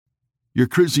You're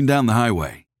cruising down the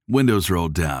highway, windows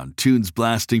rolled down, tunes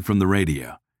blasting from the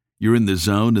radio. You're in the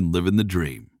zone and living the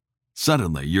dream.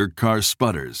 Suddenly, your car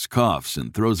sputters, coughs,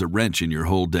 and throws a wrench in your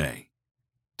whole day.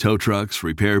 Tow trucks,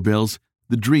 repair bills,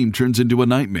 the dream turns into a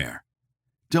nightmare.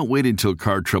 Don't wait until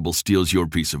car trouble steals your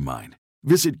peace of mind.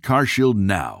 Visit CarShield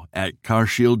now at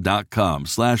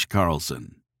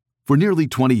carshield.com/Carlson. For nearly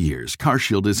 20 years,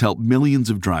 CarShield has helped millions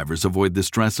of drivers avoid the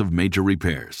stress of major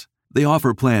repairs. They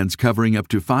offer plans covering up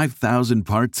to 5,000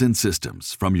 parts and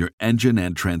systems, from your engine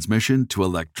and transmission to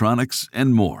electronics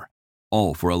and more,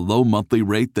 all for a low monthly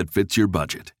rate that fits your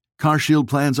budget. CarShield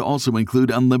plans also include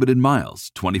unlimited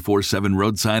miles, 24/7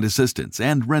 roadside assistance,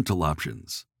 and rental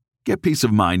options. Get peace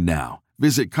of mind now.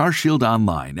 Visit CarShield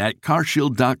online at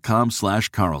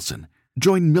carshield.com/Carlson.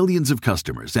 Join millions of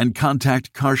customers and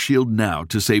contact CarShield now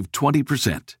to save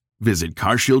 20%. Visit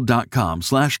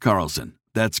carshield.com/Carlson.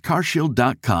 That's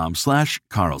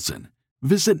carshield.com/Carlson.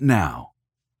 Visit now.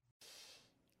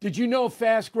 Did you know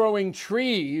Fast Growing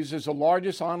Trees is the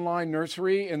largest online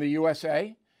nursery in the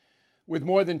USA? With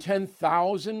more than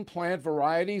 10,000 plant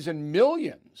varieties and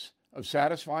millions of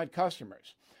satisfied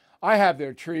customers. I have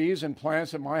their trees and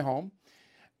plants at my home,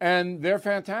 and they're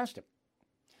fantastic.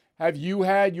 Have you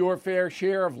had your fair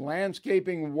share of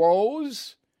landscaping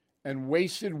woes and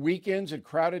wasted weekends at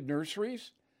crowded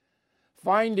nurseries?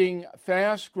 Finding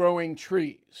fast-growing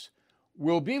trees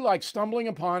will be like stumbling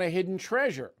upon a hidden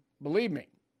treasure, believe me.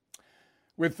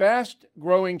 With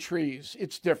fast-growing trees,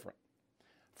 it's different.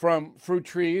 From fruit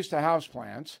trees to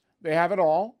houseplants, they have it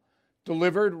all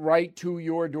delivered right to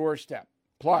your doorstep.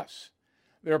 Plus,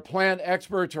 their plant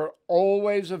experts are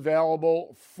always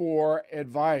available for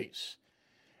advice.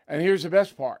 And here's the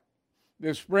best part.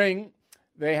 This spring,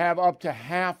 they have up to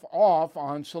half off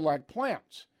on select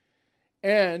plants.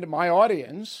 And my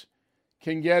audience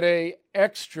can get an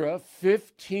extra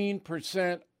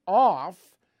 15%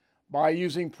 off by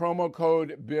using promo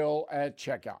code BILL at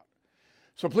checkout.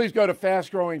 So please go to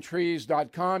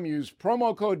fastgrowingtrees.com, use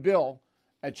promo code BILL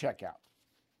at checkout.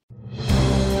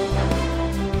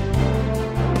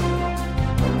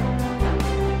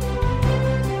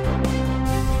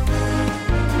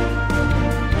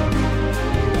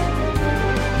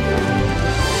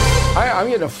 I'm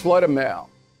getting a flood of mail.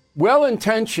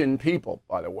 Well-intentioned people,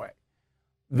 by the way,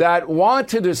 that want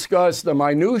to discuss the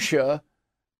minutia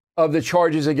of the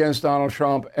charges against Donald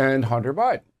Trump and Hunter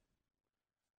Biden.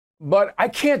 But I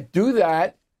can't do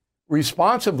that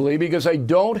responsibly because I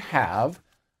don't have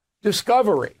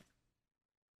discovery.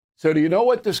 So do you know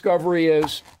what discovery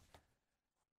is?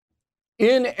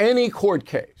 In any court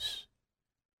case,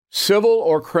 civil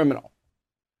or criminal,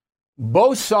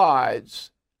 both sides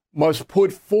must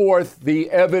put forth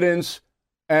the evidence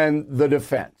and the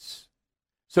defense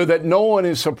so that no one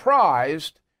is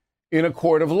surprised in a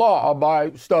court of law by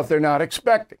stuff they're not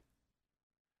expecting.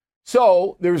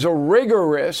 So there's a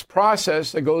rigorous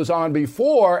process that goes on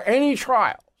before any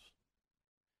trials.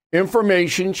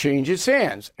 Information changes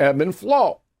hands, ebb and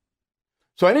flow.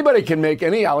 So anybody can make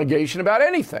any allegation about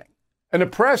anything. And the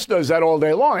press does that all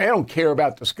day long. They don't care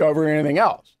about discovery or anything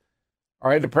else. All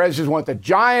right, the press just want the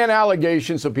giant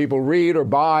allegations so people read or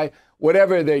buy,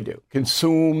 whatever they do,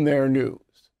 consume their news.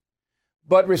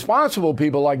 But responsible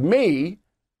people like me,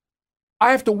 I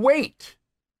have to wait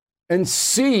and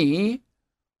see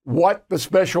what the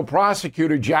special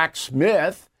prosecutor, Jack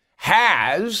Smith,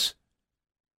 has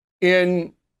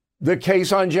in the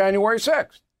case on January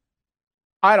 6th.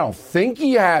 I don't think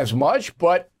he has much,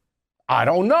 but I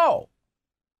don't know.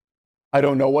 I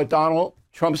don't know what Donald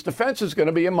Trump's defense is going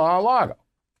to be in Mar-a-Lago.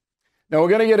 Now, we're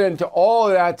going to get into all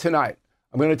of that tonight.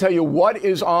 I'm going to tell you what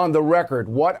is on the record,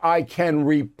 what I can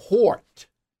report.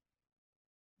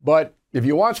 But if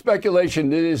you want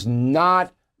speculation, it is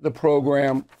not the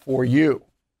program for you.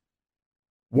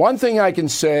 One thing I can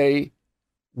say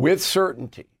with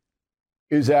certainty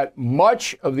is that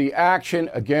much of the action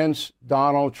against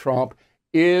Donald Trump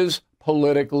is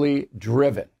politically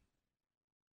driven.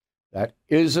 That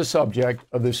is the subject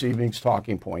of this evening's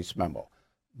Talking Points memo.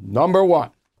 Number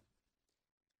one,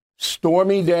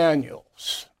 Stormy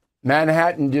Daniels,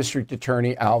 Manhattan District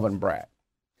Attorney Alvin Bragg,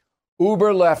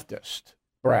 uber leftist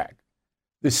Bragg.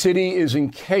 The city is in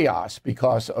chaos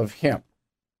because of him.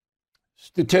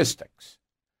 Statistics.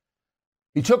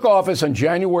 He took office on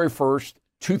January 1st,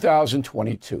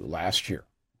 2022, last year.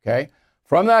 Okay?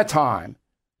 From that time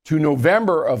to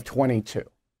November of 22,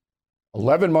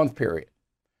 11-month period,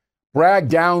 Bragg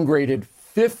downgraded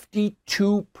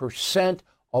 52%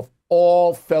 of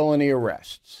all felony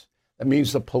arrests. That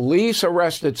means the police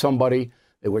arrested somebody,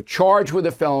 they were charged with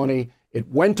a felony, it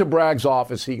went to Bragg's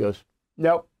office, he goes,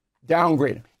 nope,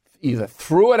 downgraded. Either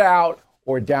threw it out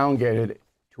or downgraded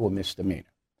to a misdemeanor.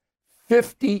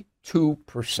 52%,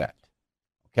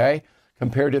 okay,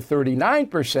 compared to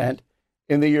 39%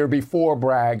 in the year before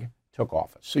Bragg took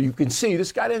office. So you can see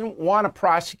this guy doesn't want to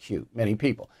prosecute many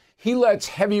people. He lets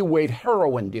heavyweight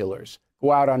heroin dealers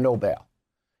go out on no bail.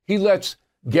 He lets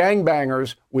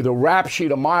gangbangers with a rap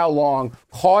sheet a mile long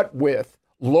caught with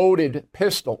loaded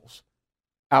pistols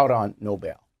out on no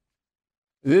bail.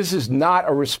 This is not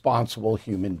a responsible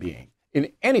human being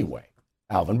in any way,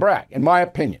 Alvin Bragg, in my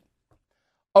opinion.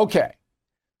 Okay,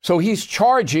 so he's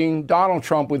charging Donald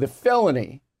Trump with a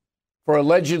felony for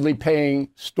allegedly paying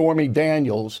Stormy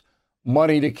Daniels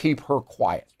money to keep her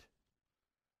quiet.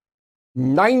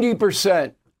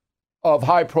 90% of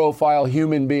high-profile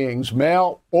human beings,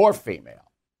 male or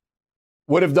female,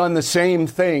 would have done the same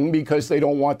thing because they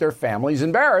don't want their families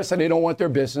embarrassed and they don't want their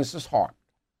businesses harmed.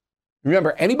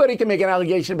 Remember, anybody can make an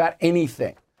allegation about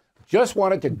anything. Just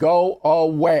want it to go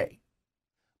away.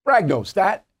 Bragg knows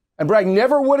that, and Bragg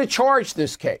never would have charged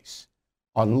this case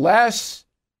unless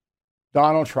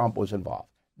Donald Trump was involved.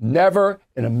 Never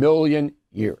in a million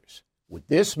years would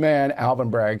this man, Alvin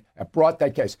Bragg, have brought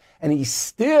that case. And he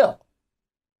still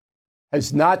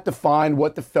has not defined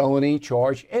what the felony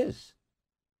charge is.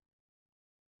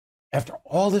 After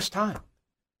all this time.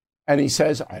 And he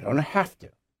says, I don't have to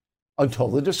until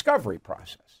the discovery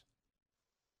process.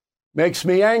 Makes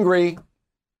me angry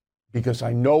because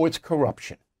I know it's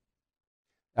corruption.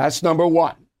 That's number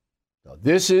one. So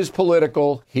this is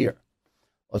political here.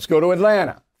 Let's go to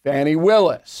Atlanta. Fani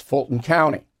Willis, Fulton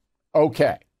County.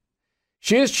 Okay.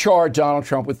 She has charged Donald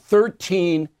Trump with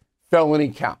 13 felony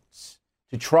counts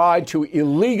to try to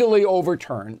illegally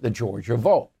overturn the Georgia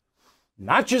vote.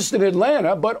 Not just in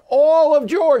Atlanta, but all of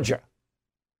Georgia.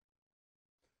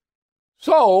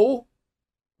 So,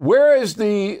 where is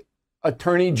the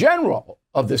Attorney General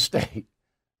of the state?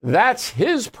 That's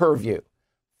his purview.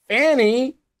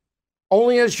 Fani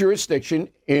only has jurisdiction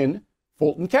in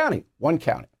Fulton County, one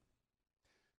county.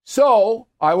 So,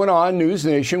 I went on News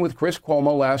Nation with Chris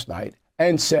Cuomo last night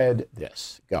and said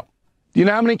this. Go. Do you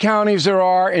know how many counties there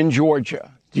are in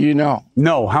Georgia? Do you know?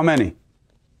 No. How many?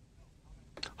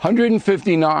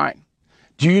 159.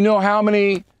 Do you know how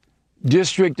many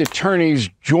district attorneys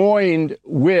joined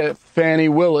with Fani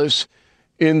Willis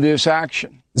in this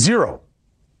action? 0.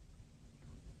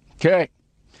 Okay.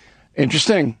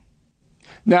 Interesting.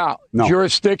 Now,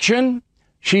 jurisdiction,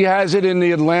 she has it in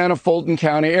the Atlanta, Fulton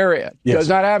County area. Yes. Does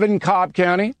not have it in Cobb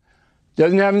County.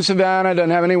 Doesn't have it in Savannah.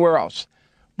 Doesn't have it anywhere else.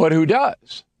 But who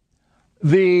does?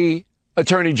 The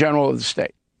Attorney General of the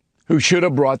state, who should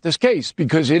have brought this case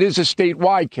because it is a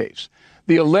statewide case.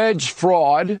 The alleged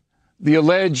fraud, the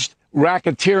alleged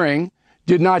racketeering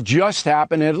did not just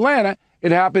happen in Atlanta.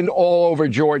 It happened all over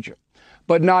Georgia.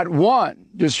 But not one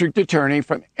district attorney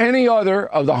from any other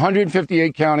of the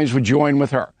 158 counties would join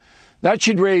with her. That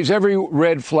should raise every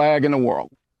red flag in the world.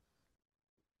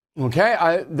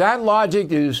 Okay, that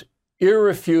logic is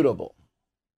irrefutable.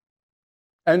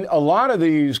 And a lot of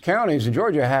these counties in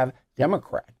Georgia have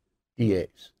Democrat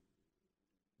DAs.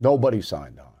 Nobody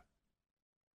signed on.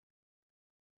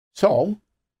 So,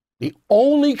 the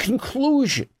only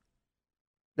conclusion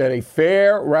that a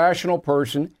fair, rational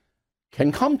person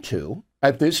can come to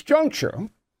at this juncture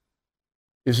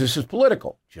is this is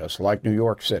political, just like New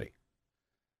York City.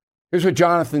 Here's what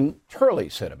Jonathan Turley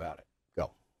said about it.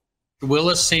 Go.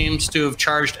 Willis seems to have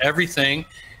charged everything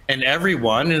and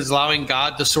everyone, is allowing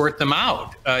God to sort them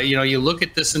out. You look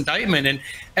at this indictment and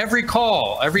every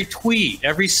call, every tweet,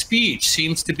 every speech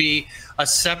seems to be a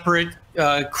separate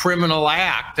criminal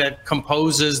act that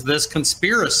composes this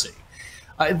conspiracy.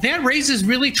 That raises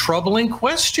really troubling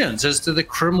questions as to the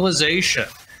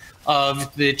criminalization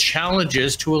of the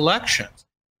challenges to elections.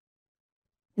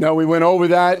 Now, we went over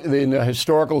that in a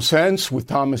historical sense with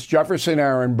Thomas Jefferson,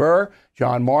 Aaron Burr,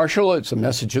 John Marshall. It's a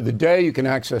message of the day. You can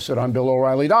access it on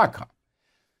BillO'Reilly.com.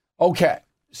 Okay,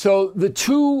 so the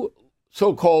two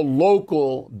so-called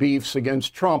local beefs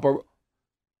against Trump are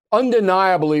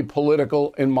undeniably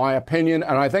political, in my opinion,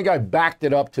 and I think I backed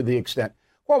it up to the extent.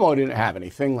 Cuomo didn't have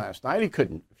anything last night. He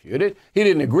couldn't refute it. He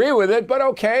didn't agree with it, but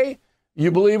okay,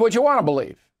 you believe what you want to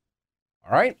believe.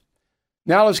 All right?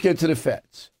 Now let's get to the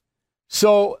feds.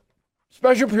 So,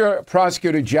 Special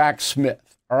Prosecutor Jack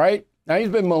Smith, all right? Now, he's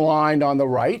been maligned on the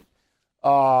right.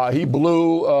 He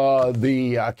blew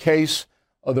the case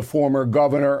of the former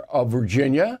governor of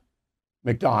Virginia,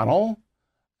 McDonnell.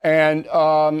 And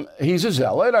he's a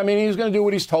zealot. I mean, he's going to do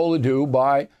what he's told to do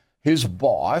by his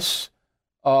boss,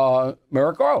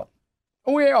 Merrick Garland.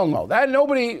 We all know that.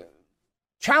 Nobody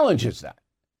challenges that.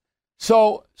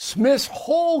 So Smith's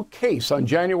whole case on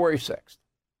January 6th,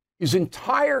 his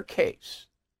entire case,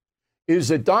 is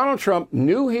that Donald Trump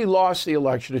knew he lost the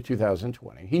election of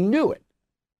 2020. He knew it.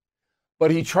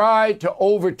 But he tried to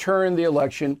overturn the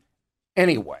election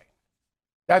anyway.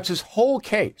 That's his whole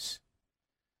case.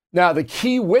 Now, the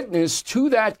key witness to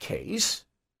that case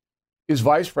is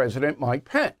Vice President Mike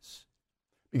Pence,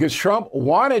 because Trump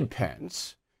wanted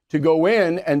Pence to go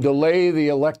in and delay the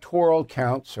electoral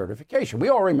count certification. We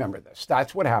all remember this.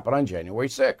 That's what happened on January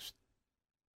 6th.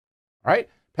 All right?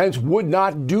 Pence would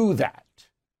not do that.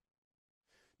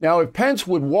 Now, if Pence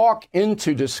would walk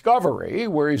into Discovery,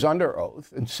 where he's under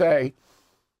oath, and say,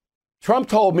 Trump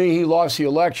told me he lost the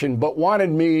election, but wanted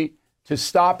me to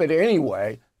stop it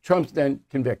anyway, Trump's then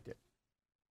convicted.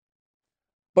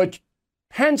 But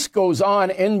Pence goes on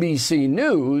NBC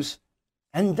News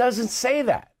and doesn't say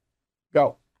that.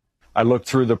 Go. I looked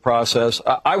through the process.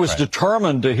 I was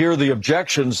determined to hear the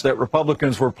objections that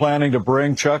Republicans were planning to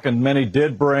bring, Chuck, and many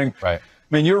did bring. Right.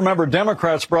 I mean, you remember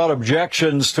Democrats brought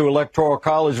objections to Electoral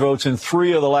College votes in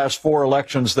 3 of the last 4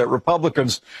 elections that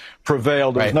Republicans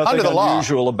prevailed. There's nothing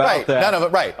unusual about that. None of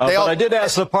it, right. But I did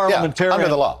ask the parliamentarian. Under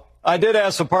the law. I did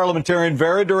ask the parliamentarian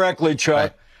very directly,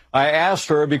 Chuck. Right. I asked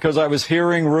her because I was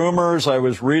hearing rumors. I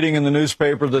was reading in the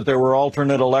newspaper that there were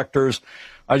alternate electors.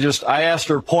 I asked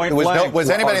her point blank. Was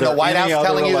anybody in the White House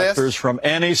telling you this? From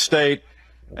any state?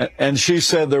 And she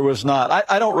said there was not.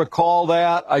 I don't recall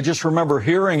that. I just remember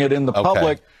hearing it in the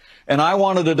public. And I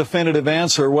wanted a definitive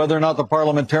answer whether or not the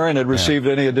parliamentarian had received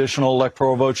any additional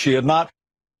electoral votes. She had not.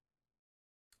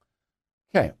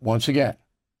 Okay, once again,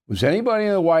 was anybody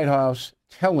in the White House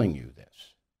telling you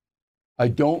this? I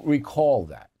don't recall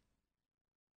that.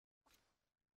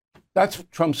 That's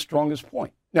Trump's strongest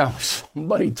point. Now,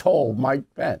 somebody told Mike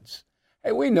Pence,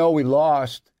 hey, we know we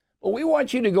lost, but we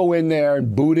want you to go in there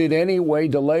and boot it anyway,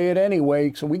 delay it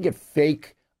anyway, so we get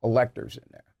fake electors in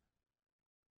there.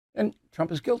 And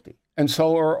Trump is guilty. And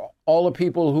so are all the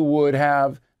people who would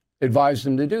have advised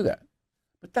him to do that.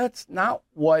 But that's not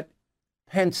what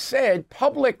Pence said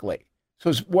publicly. So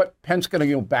is what Pence going to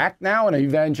go back now, an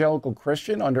evangelical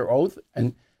Christian under oath,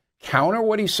 and counter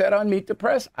what he said on Meet the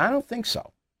Press? I don't think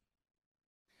so.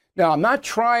 Now, I'm not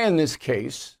trying this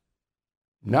case,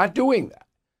 not doing that,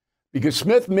 because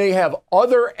Smith may have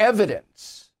other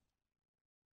evidence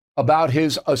about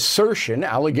his assertion,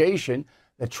 allegation,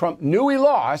 that Trump knew he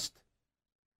lost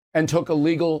and took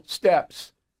illegal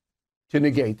steps to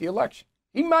negate the election.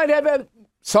 He might have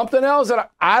something else that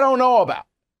I don't know about.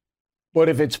 But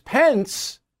if it's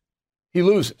Pence, he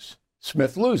loses.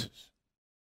 Smith loses.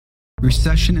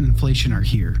 Recession and inflation are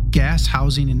here. Gas,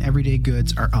 housing, and everyday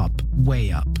goods are up,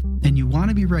 way up. And you want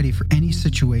to be ready for any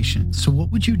situation. So what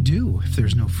would you do if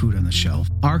there's no food on the shelf?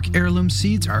 ARC Heirloom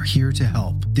Seeds are here to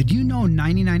help. Did you know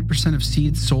 99% of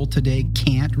seeds sold today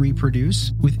can't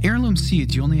reproduce? With Heirloom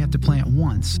Seeds, you only have to plant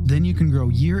once. Then you can grow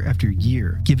year after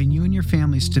year, giving you and your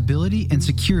family stability and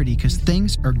security because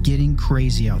things are getting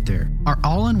crazy out there. Our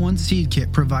all-in-one seed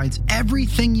kit provides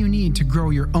everything you need to grow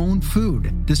your own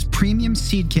food. This premium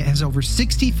seed kit has over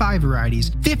 65 varieties,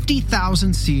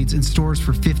 50,000 seeds, and stores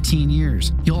for 15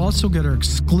 years. You'll also get our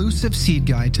exclusive seed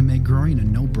guide to make growing a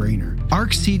no-brainer.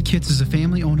 ARC Seed Kits is a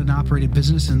family-owned and operated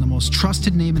business and the most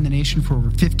trusted name in the nation for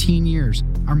over 15 years.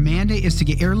 Our mandate is to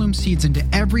get heirloom seeds into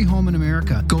every home in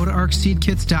America. Go to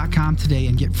arcseedkits.com today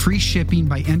and get free shipping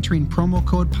by entering promo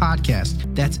code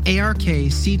podcast. That's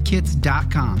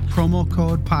ARKseedkits.com, promo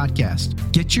code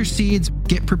podcast. Get your seeds,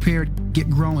 get prepared, get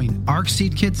growing.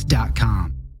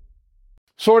 arcseedkits.com.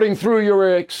 Sorting through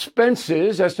your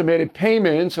expenses, estimated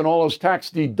payments, and all those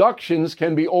tax deductions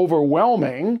can be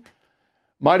overwhelming.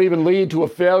 Might even lead to a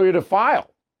failure to file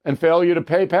and failure to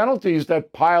pay penalties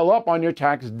that pile up on your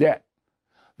tax debt.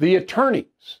 The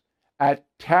attorneys at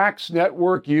Tax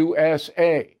Network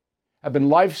USA have been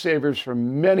lifesavers for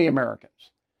many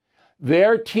Americans.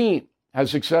 Their team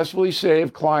has successfully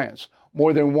saved clients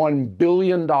more than $1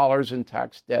 billion in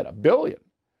tax debt. $1 billion.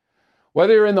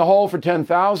 Whether you're in the hole for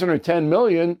 $10,000 or $10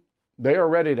 million, they are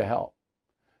ready to help.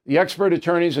 The expert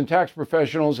attorneys and tax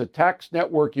professionals at Tax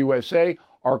Network USA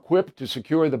are equipped to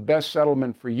secure the best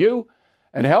settlement for you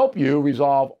and help you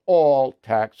resolve all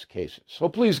tax cases. So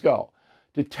please go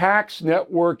to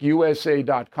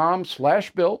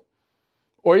taxnetworkusa.com/bill,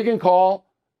 or you can call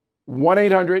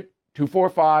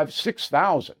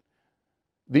 1-800-245-6000.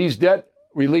 These debt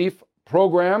relief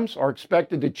programs are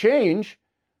expected to change,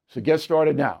 so get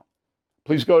started now.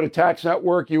 Please go to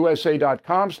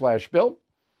taxnetworkusa.com/bill,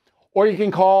 or you can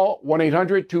call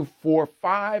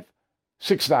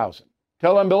 1-800-245-6000.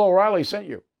 Tell them Bill O'Reilly sent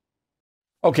you.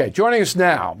 Okay, joining us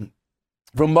now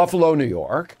from Buffalo, New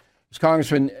York, is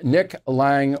Congressman Nick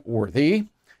Langworthy.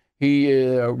 He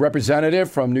is a representative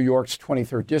from New York's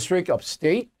 23rd District,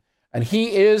 upstate, and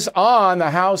he is on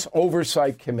the House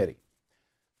Oversight Committee.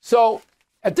 So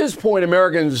at this point,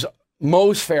 Americans,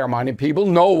 most fair-minded people,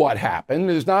 know what happened.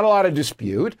 There's not a lot of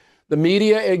dispute. The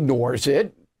media ignores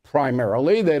it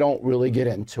primarily. They don't really get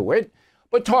into it.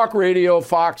 But talk radio,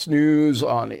 Fox News,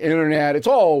 on the internet, it's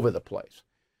all over the place.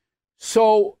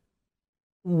 So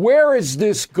where is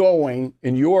this going,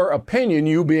 in your opinion,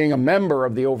 you being a member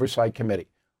of the Oversight Committee?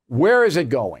 Where is it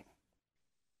going?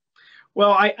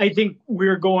 Well, I think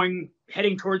we're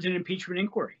heading towards an impeachment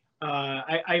inquiry.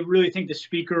 I really think the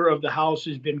Speaker of the House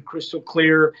has been crystal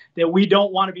clear that we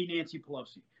don't want to be Nancy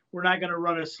Pelosi. We're not going to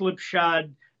run a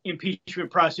slipshod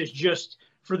impeachment process just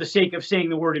for the sake of saying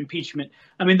the word impeachment.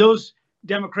 I mean, those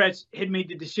Democrats had made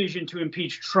the decision to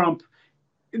impeach Trump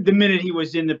the minute he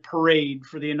was in the parade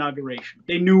for the inauguration.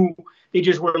 They knew, they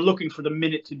just were looking for the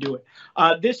minute to do it.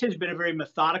 This has been a very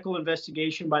methodical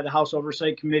investigation by the House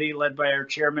Oversight Committee led by our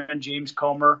chairman, James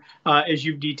Comer, as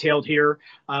you've detailed here.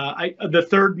 The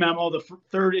third memo, the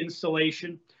third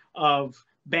installation of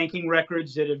banking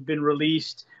records that have been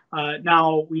released.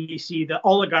 Now we see the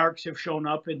oligarchs have shown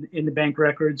up in the bank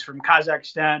records from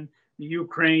Kazakhstan, the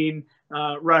Ukraine,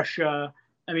 Russia.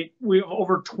 I mean, we have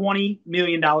over $20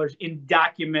 million in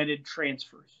documented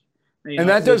transfers. And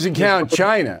that doesn't count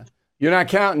China. You're not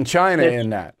counting China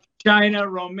in that. China,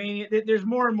 Romania, there's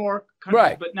more and more countries,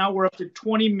 right. But now we're up to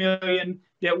 20 million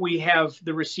that we have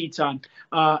the receipts on.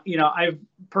 I've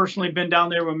personally been down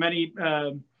there with many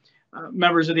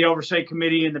members of the Oversight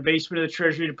Committee in the basement of the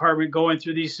Treasury Department going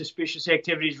through these suspicious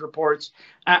activities reports.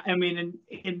 And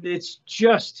it's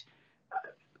just...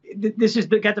 This has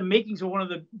got the makings of one of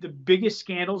the biggest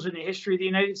scandals in the history of the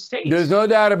United States. There's no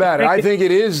doubt about it. I think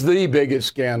it is the biggest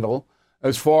scandal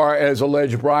as far as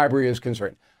alleged bribery is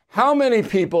concerned. How many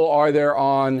people are there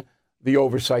on the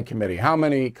Oversight Committee? How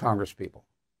many Congress people?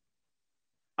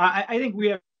 I think we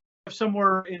have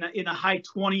somewhere in the high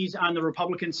 20s on the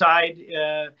Republican side,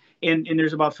 and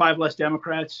there's about 5 less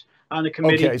Democrats on the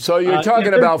committee. Okay, so you're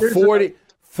talking about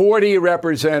 40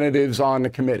 representatives on the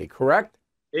committee, correct?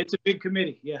 It's a big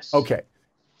committee, yes. Okay.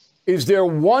 Is there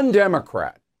one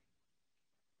Democrat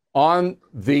on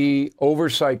the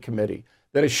Oversight Committee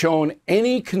that has shown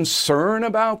any concern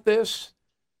about this,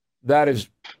 that is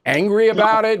angry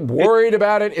about it, worried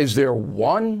about it? Is there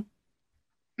one?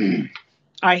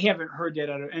 I haven't heard that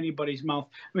out of anybody's mouth.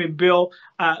 I mean, Bill,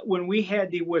 when we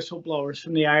had the whistleblowers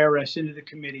from the IRS into the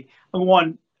committee,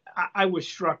 I was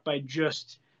struck by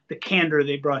just the candor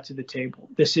they brought to the table,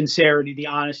 the sincerity, the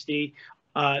honesty.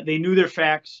 They knew their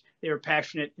facts. They were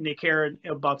passionate, and they cared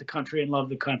about the country and loved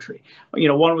the country.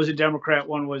 One was a Democrat,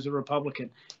 one was a Republican.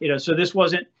 So these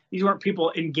weren't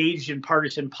people engaged in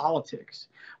partisan politics.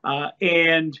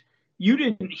 And you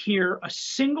didn't hear a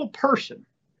single person,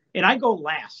 and I go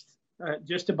last,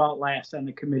 just about last on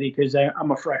the committee because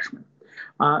I'm a freshman.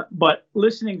 But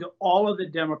listening to all of the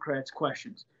Democrats'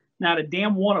 questions, not a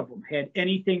damn one of them had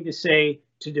anything to say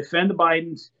to defend the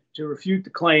Bidens, to refute the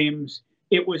claims.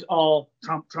 It was all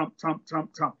Trump, Trump, Trump,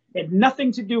 Trump, Trump. It had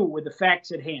nothing to do with the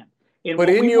facts at hand. But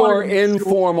in your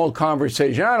informal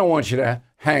conversation, I don't want you to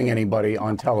hang anybody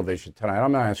on television tonight.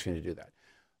 I'm not asking you to do that.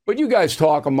 But you guys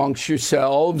talk amongst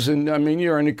yourselves, and I mean,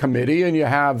 you're in a committee and you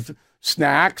have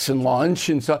snacks and lunch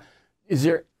and so. Is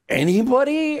there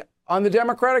anybody on the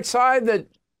Democratic side that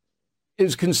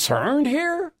is concerned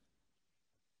here?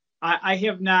 I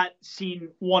have not seen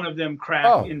one of them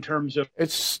crack in terms of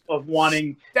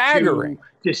wanting staggering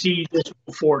to see this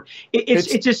move forward.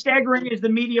 It's as staggering as the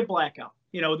media blackout.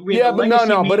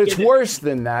 But it's worse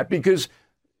than that because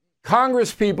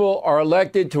Congress people are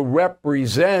elected to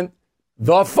represent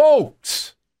the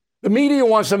folks. The media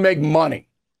wants to make money,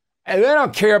 and they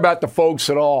don't care about the folks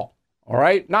at all. All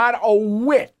right, not a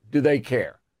whit do they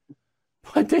care.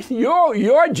 But then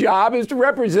your job is to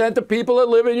represent the people that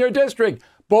live in your district,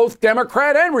 both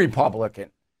Democrat and Republican.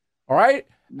 All right?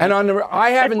 And I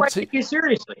haven't seen it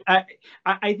seriously.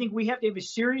 I think we have to have a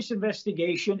serious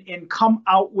investigation and come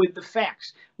out with the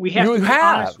facts. We have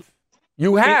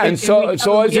You have. And so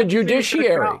as a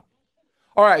judiciary.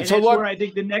 All right. And so that's look, where I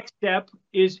think the next step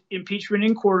is impeachment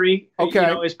inquiry.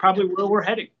 Okay. Is probably where we're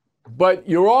heading. But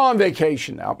you're all on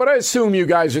vacation now. But I assume you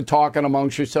guys are talking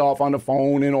amongst yourself on the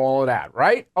phone and all of that,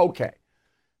 right? Okay.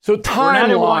 So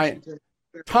timeline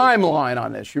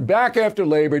on this. You're back after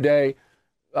Labor Day.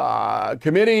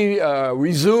 Committee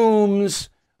resumes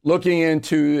looking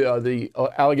into the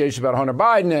allegations about Hunter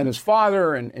Biden and his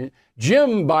father. And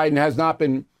Jim Biden has not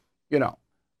been,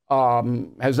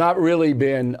 has not really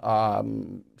been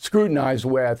scrutinized the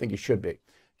way I think he should be.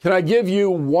 Can I give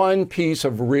you one piece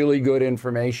of really good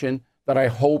information that I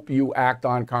hope you act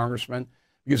on, Congressman?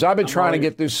 Because I've been trying to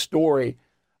get this story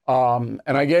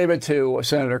And I gave it to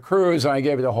Senator Cruz, and I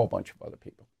gave it to a whole bunch of other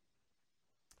people.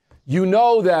 You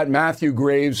know that Matthew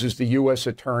Graves is the U.S.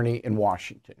 attorney in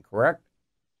Washington, correct?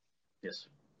 Yes.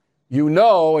 You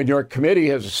know, and your committee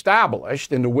has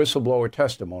established in the whistleblower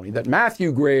testimony that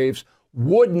Matthew Graves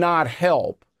would not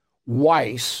help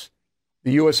Weiss,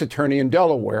 the U.S. attorney in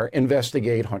Delaware,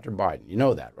 investigate Hunter Biden. You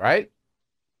know that, right?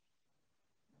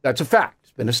 That's a fact.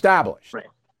 It's been established. Right.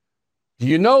 Do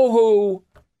you know who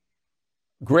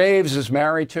Graves is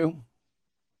married to?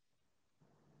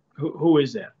 Who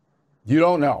is that? You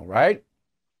don't know, right?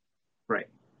 Right.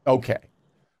 Okay.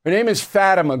 Her name is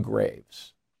Fatima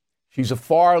Graves. She's a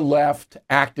far-left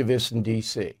activist in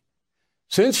D.C.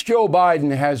 Since Joe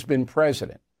Biden has been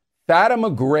president,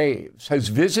 Fatima Graves has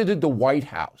visited the White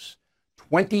House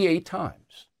 28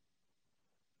 times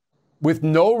with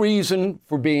no reason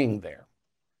for being there.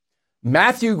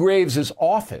 Matthew Graves'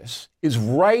 office is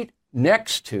right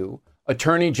next to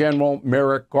Attorney General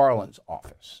Merrick Garland's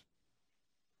office.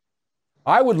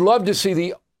 I would love to see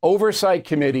the Oversight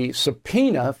Committee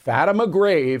subpoena Fatima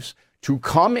Graves to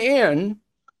come in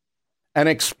and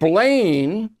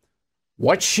explain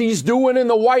what she's doing in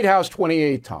the White House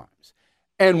 28 times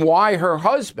and why her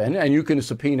husband, and you can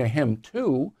subpoena him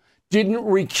too, didn't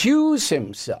recuse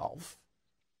himself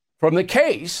from the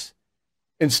case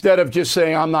instead of just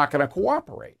saying, I'm not going to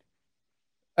cooperate.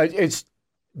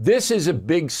 This is a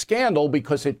big scandal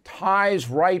because it ties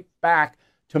right back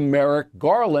to Merrick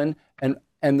Garland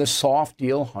and the soft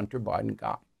deal Hunter Biden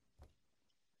got.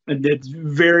 And that's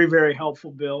very, very helpful,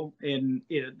 Bill. And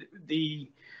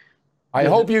I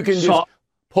hope you can just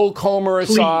pull Comer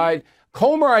aside.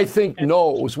 Comer, I think,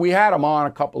 knows. We had him on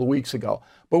a couple of weeks ago.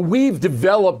 But we've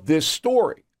developed this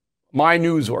story, my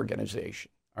news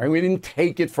organization. All right? We didn't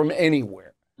take it from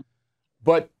anywhere.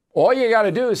 But all you got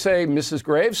to do is say, Mrs.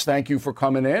 Graves, thank you for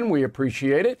coming in. We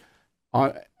appreciate it.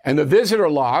 And the visitor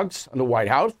logs on the White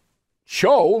House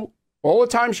show all the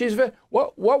time she's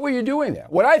what were you doing there?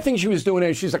 What I think she was doing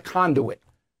is she's a conduit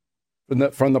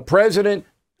from the president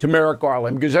to Merrick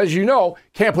Garland. Because as you know,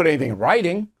 can't put anything in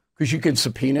writing because you can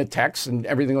subpoena texts and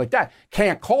everything like that.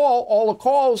 Can't call. All the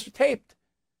calls are taped.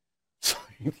 So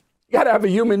you got to have a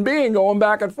human being going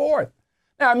back and forth.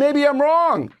 Now, maybe I'm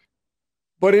wrong.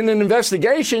 But in an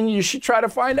investigation, you should try to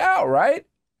find out, right?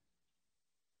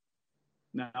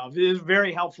 No, it is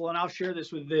very helpful, and I'll share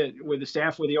this with the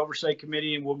staff, with the Oversight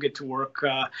Committee, and we'll get to work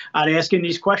on asking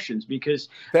these questions because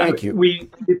thank you.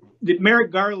 Merrick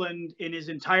Garland in his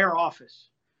entire office,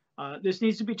 this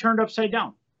needs to be turned upside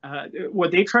down.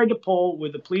 What they tried to pull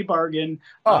with the plea bargain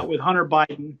with Hunter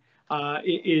Biden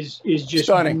is just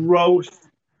stunning. Gross.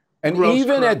 And gross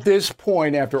even crime. at this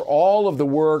point, after all of the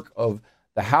work of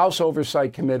the House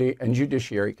Oversight Committee and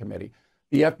Judiciary Committee,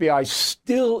 the FBI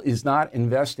still is not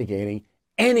investigating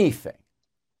anything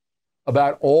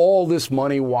about all this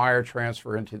money wire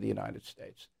transfer into the United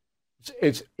States.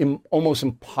 It's almost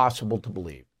impossible to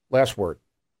believe. Last word.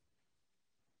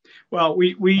 Well,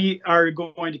 we are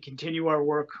going to continue our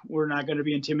work. We're not going to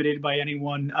be intimidated by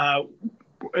anyone.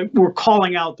 We're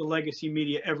calling out the legacy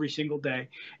media every single day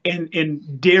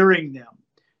and daring them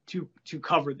to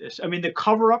cover this. I mean, the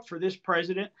cover up for this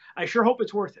president, I sure hope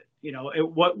it's worth it. You know,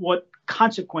 what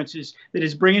consequences that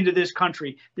is bringing to this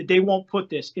country that they won't put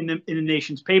this in the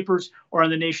nation's papers or on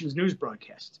the nation's news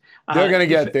broadcasts. They're going to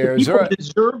get there. People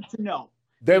deserve to know.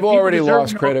 They've already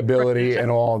lost credibility and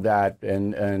all that,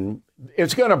 and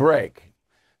it's going to break.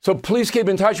 So please keep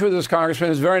in touch with us,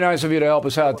 Congressman. It's very nice of you to help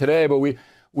us out today, but we'd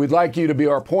like you to be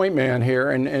our point man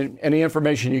here, and any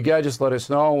information you get, just let us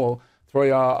know. We'll throw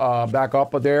you back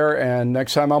up there, and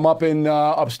next time I'm up in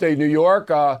upstate New York,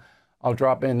 I'll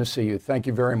drop in to see you. Thank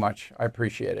you very much. I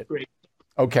appreciate it. Great.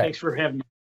 Okay. Thanks for having me.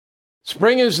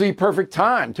 Spring is the perfect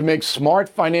time to make smart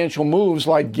financial moves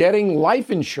like getting life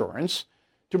insurance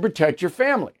to protect your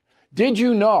family. Did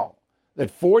you know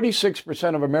that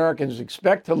 46% of Americans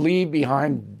expect to leave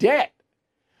behind debt?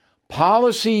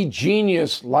 Policy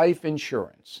Genius Life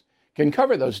Insurance can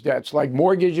cover those debts like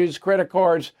mortgages, credit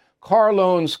cards, car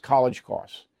loans, college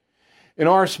costs. In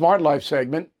our Smart Life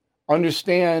segment,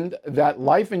 understand that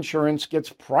life insurance gets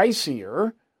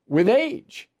pricier with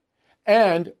age,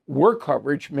 and work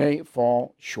coverage may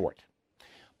fall short.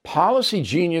 Policy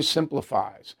Genius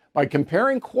simplifies by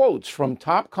comparing quotes from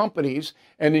top companies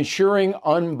and ensuring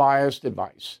unbiased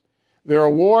advice. Their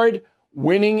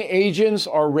award-winning agents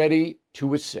are ready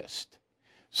to assist.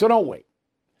 So don't wait.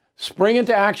 Spring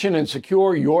into action and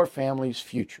secure your family's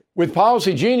future. With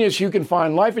Policy Genius, you can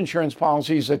find life insurance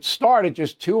policies that start at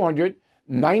just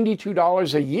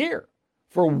 $292 a year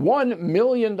for $1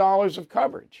 million of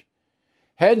coverage.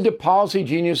 Head to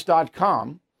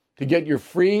policygenius.com to get your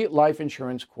free life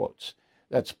insurance quotes.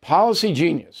 That's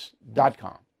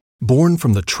PolicyGenius.com. Born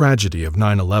from the tragedy of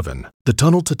 9/11, the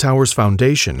Tunnel to Towers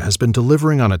Foundation has been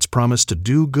delivering on its promise to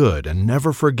do good and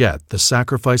never forget the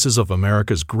sacrifices of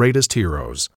America's greatest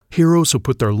heroes. Heroes who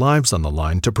put their lives on the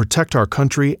line to protect our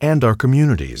country and our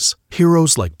communities.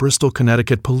 Heroes like Bristol,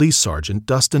 Connecticut Police Sergeant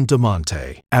Dustin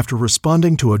DeMonte. After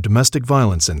responding to a domestic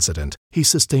violence incident, he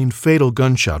sustained fatal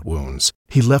gunshot wounds.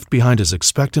 He left behind his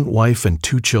expectant wife and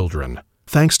 2 children.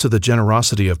 Thanks to the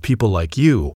generosity of people like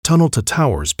you, Tunnel to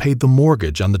Towers paid the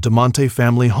mortgage on the DeMonte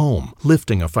family home,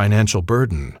 lifting a financial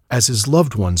burden. As his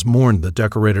loved ones mourned the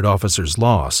decorated officer's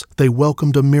loss, they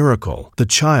welcomed a miracle, the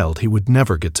child he would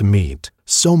never get to meet.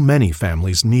 So many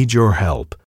families need your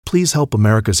help. Please help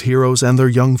America's heroes and their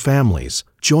young families.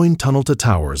 Join Tunnel to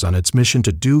Towers on its mission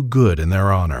to do good in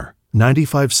their honor.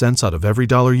 95 cents out of every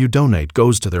dollar you donate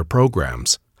goes to their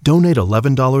programs. Donate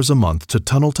 $11 a month to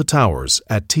Tunnel to Towers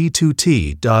at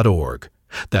T2T.org.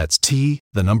 That's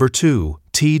T2T.org.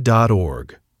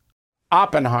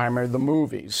 Oppenheimer, the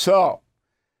movie. So,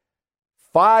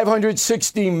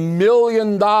 $560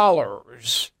 million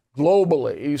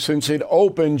globally since it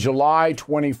opened July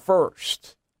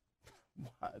 21st.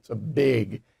 It's a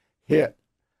big hit.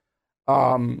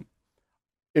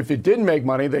 If it didn't make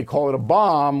money, they call it a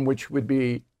bomb, which would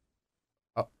be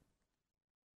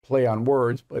play on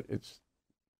words, but it's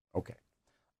okay.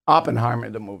 Oppenheimer,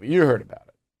 the movie. You heard about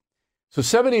it. So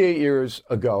 78 years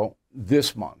ago,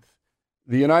 this month,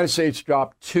 the United States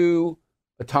dropped 2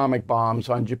 atomic bombs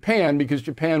on Japan because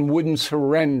Japan wouldn't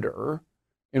surrender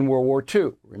in World War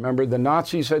II. Remember, the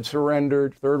Nazis had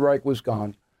surrendered. Third Reich was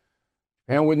gone.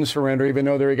 Japan wouldn't surrender, even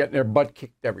though they were getting their butt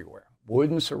kicked everywhere.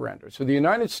 Wouldn't surrender. So the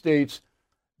United States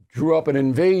drew up an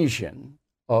invasion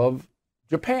of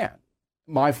Japan.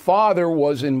 My father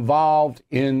was involved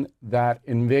in that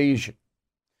invasion.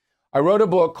 I wrote a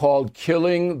book called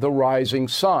Killing the Rising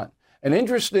Sun. And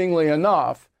interestingly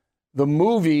enough, the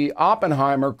movie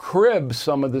Oppenheimer cribs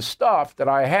some of the stuff that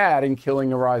I had in Killing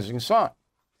the Rising Sun.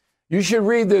 You should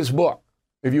read this book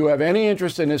if you have any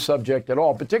interest in this subject at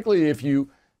all, particularly if you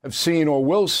have seen or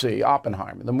will see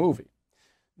Oppenheimer, the movie.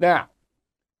 Now,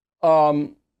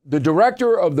 the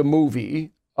director of the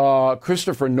movie,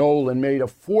 Christopher Nolan, made a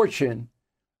fortune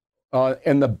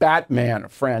in the Batman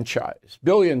franchise,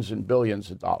 billions and billions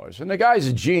of dollars. And the guy's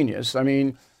a genius. I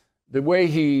mean, the way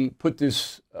he put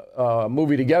this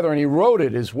movie together, and he wrote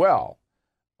it as well,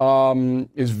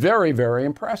 is very, very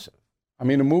impressive. I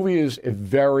mean, the movie is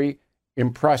very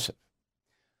impressive.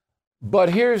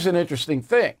 But here's an interesting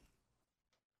thing.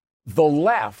 The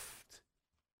left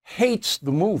hates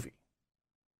the movie.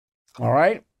 All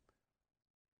right?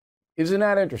 Isn't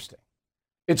that interesting?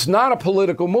 It's not a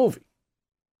political movie.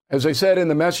 As I said in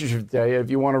the message of the day, if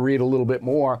you want to read a little bit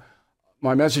more,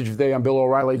 my message of the day on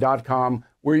BillO'Reilly.com,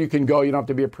 where you can go. You don't have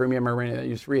to be a premium or anything.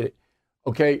 You just read it.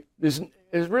 Okay? There's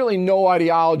really no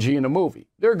ideology in the movie.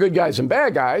 There are good guys and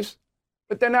bad guys,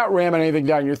 but they're not ramming anything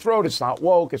down your throat. It's not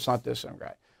woke. It's not this and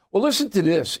that. Well, listen to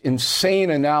this insane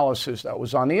analysis that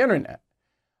was on the internet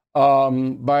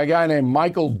by a guy named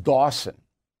Michael Dawson.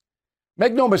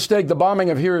 Make no mistake, the bombing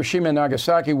of Hiroshima and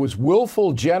Nagasaki was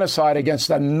willful genocide against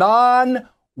a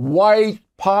non-white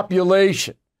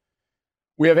population.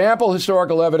 We have ample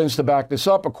historical evidence to back this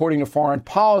up. According to Foreign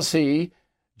Policy,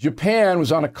 Japan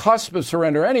was on a cusp of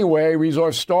surrender anyway,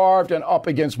 resource-starved and up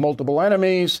against multiple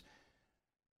enemies.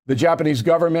 The Japanese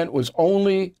government was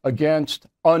only against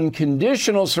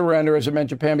unconditional surrender, as it meant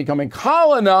Japan becoming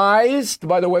colonized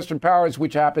by the Western powers,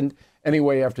 which happened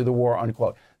anyway after the war,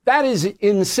 unquote. That is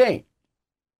insane.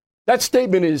 That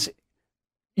statement is,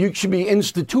 you should be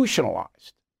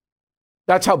institutionalized.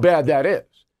 That's how bad that is.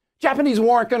 Japanese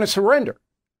weren't going to surrender.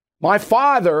 My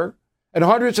father and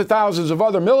hundreds of thousands of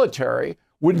other military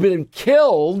would have been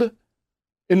killed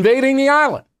invading the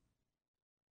island.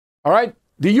 All right?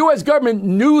 The U.S. government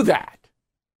knew that.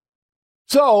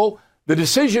 So the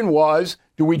decision was,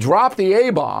 do we drop the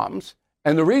A-bombs?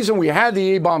 And the reason we had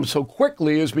the A-bombs so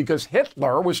quickly is because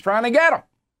Hitler was trying to get them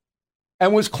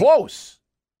and was close.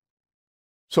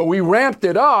 So we ramped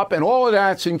it up, and all of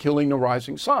that's in Killing the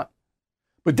Rising Sun.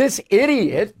 But this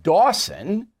idiot,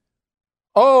 Dawson,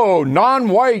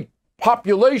 non-white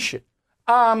population.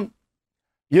 You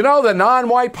know, the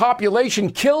non-white population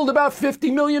killed about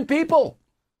 50 million people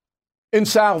in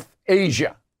South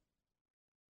Asia.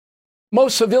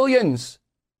 Most civilians.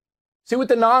 See what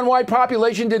the non-white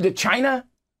population did to China?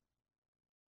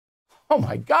 Oh,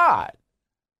 my God.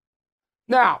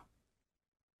 Now,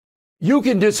 you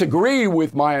can disagree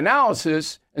with my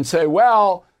analysis and say,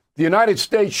 well, the United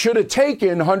States should have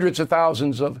taken hundreds of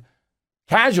thousands of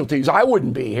casualties. I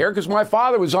wouldn't be here because my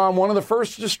father was on one of the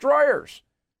first destroyers.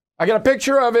 I got a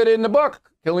picture of it in the book,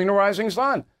 Killing the Rising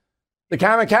Sun. The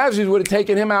kamikazes would have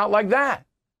taken him out like that.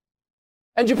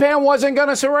 And Japan wasn't going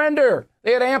to surrender.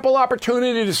 They had ample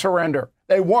opportunity to surrender.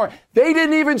 They weren't. They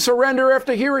didn't even surrender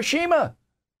after Hiroshima.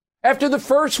 After the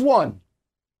first one,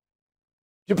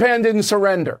 Japan didn't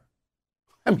surrender.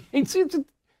 I mean,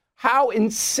 how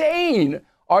insane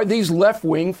are these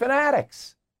left-wing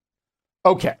fanatics?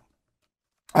 Okay,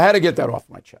 I had to get that off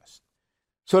my chest.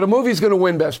 So the movie's going to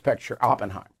win Best Picture,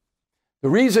 Oppenheimer. The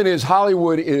reason is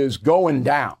Hollywood is going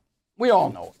down. We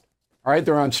all know it. All right,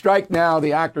 they're on strike now,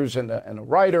 the actors and the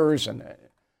writers, and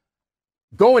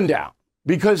going down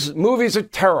because movies are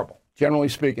terrible, generally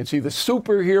speaking. It's either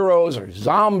superheroes or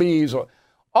zombies or,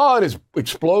 this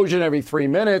explosion every 3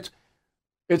 minutes.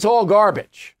 It's all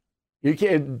garbage. You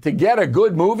can't, to get a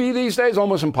good movie these days,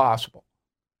 almost impossible.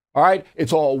 All right,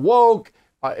 it's all woke.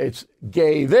 It's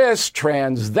gay this,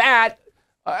 trans that,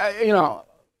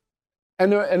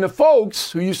 And the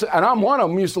folks who used to, and I'm one of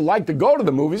them, used to like to go to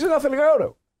the movies. There's nothing to go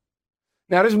to.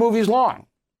 Now, this movie's long,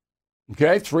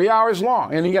 okay? 3 hours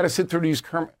long. And you got to sit through these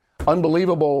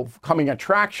unbelievable coming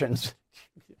attractions.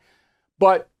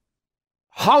 But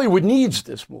Hollywood needs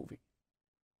this movie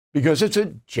because it's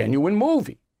a genuine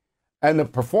movie. And the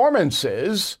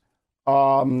performances,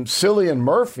 Cillian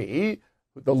Murphy,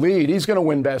 the lead, he's going to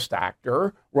win Best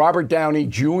Actor. Robert Downey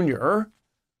Jr.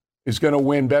 is going to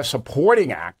win Best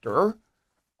Supporting Actor.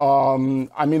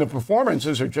 The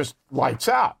performances are just lights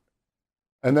out.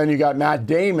 And then you got Matt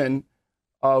Damon,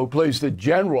 who plays the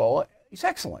general. He's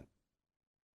excellent.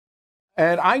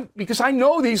 And because I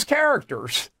know these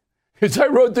characters, because I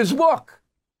wrote this book.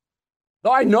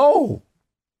 I know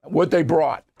what they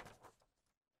brought.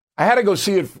 I had to go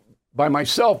see it by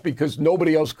myself because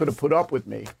nobody else could have put up with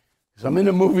me. Because I'm in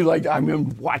a movie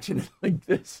I'm watching it like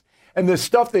this. And the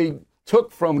stuff they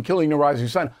took from Killing the Rising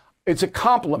Sun, it's a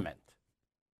compliment.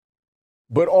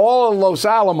 But all of Los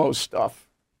Alamos stuff,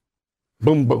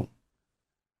 boom, boom.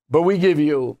 But we give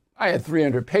you, I had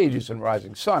 300 pages in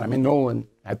Rising Sun. I mean, Nolan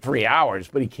had 3 hours,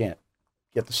 but he can't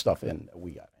get the stuff in that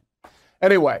we got in.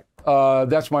 Anyway,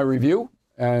 that's my review.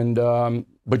 And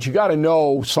but you got to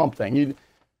know something.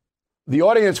 The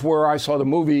audience where I saw the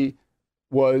movie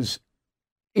was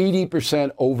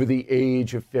 80% over the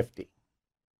age of 50.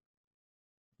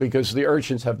 Because the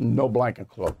urchins have no blanket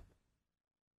clue.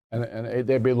 And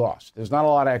they'd be lost. There's not a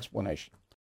lot of explanation.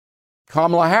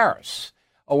 Kamala Harris.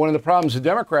 One of the problems the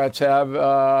Democrats have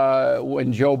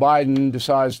when Joe Biden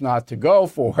decides not to go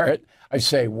for it, I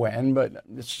say when, but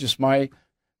it's just my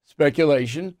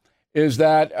speculation, is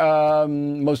that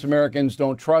most Americans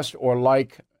don't trust or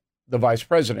like the vice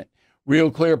president.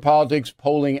 Real Clear Politics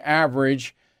polling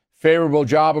average, favorable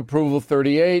job approval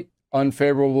 38,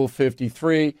 unfavorable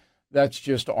 53. That's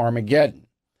just Armageddon.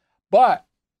 But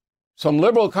some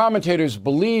liberal commentators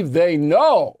believe they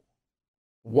know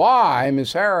why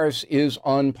Ms. Harris is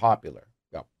unpopular.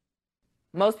 Go.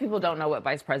 Most people don't know what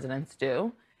vice presidents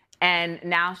do. And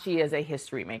now she is a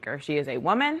history maker. She is a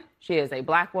woman. She is a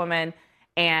black woman.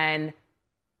 And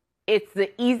it's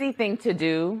the easy thing to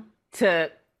do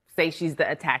to say she's the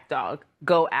attack dog.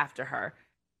 Go after her.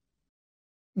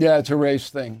 Yeah, it's a race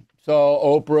thing. So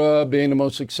Oprah being the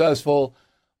most successful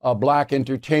black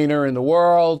entertainer in the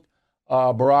world,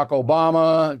 Barack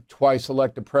Obama, twice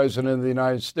elected president of the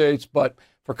United States. But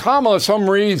for Kamala, some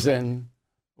reason,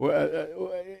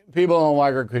 people don't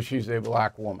like her because she's a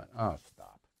black woman. Oh,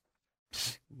 stop.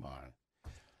 Come on.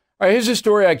 All right, here's a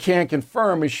story I can't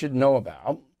confirm, you should know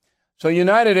about. So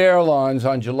United Airlines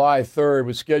on July 3rd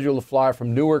was scheduled to fly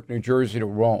from Newark, New Jersey to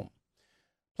Rome.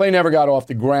 Plane never got off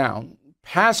the ground.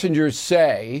 Passengers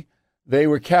say they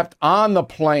were kept on the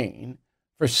plane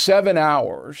for 7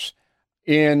 hours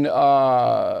in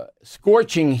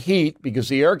scorching heat because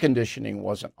the air conditioning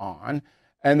wasn't on,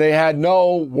 and they had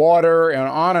no water, and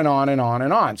on and on and on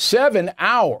and on. 7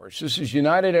 hours. This is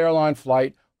United Airlines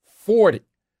Flight 40.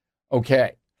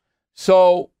 Okay.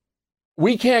 So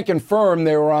we can't confirm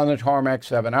they were on the tarmac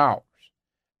 7 hours.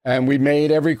 And we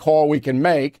made every call we can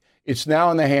make. It's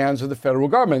now in the hands of the federal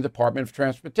government, Department of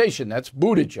Transportation. That's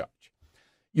Buttigieg.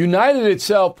 United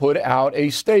itself put out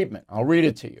a statement. I'll read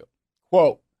it to you.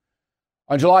 Quote,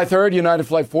 on July 3rd, United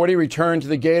Flight 40 returned to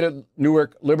the gate at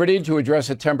Newark Liberty to address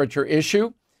a temperature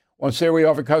issue. Once there, we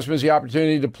offered customers the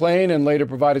opportunity to plane and later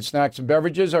provided snacks and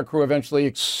beverages. Our crew eventually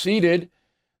exceeded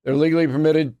their legally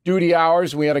permitted duty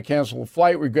hours. We had to cancel the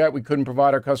flight. Regret we couldn't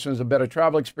provide our customers a better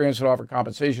travel experience and offer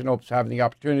compensation. Hopes having the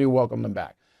opportunity to welcome them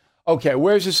back. Okay,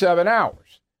 where's the 7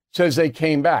 hours? It says they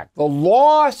came back. The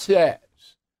law says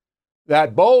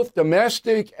that both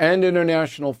domestic and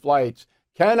international flights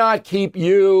cannot keep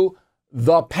you,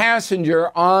 the passenger,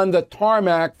 on the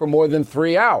tarmac for more than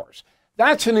 3 hours.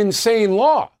 That's an insane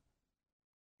law.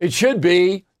 It should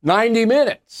be 90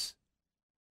 minutes.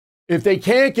 If they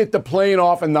can't get the plane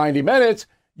off in 90 minutes,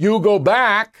 you go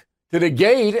back to the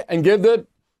gate and give the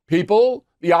people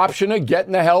the option of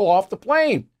getting the hell off the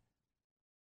plane.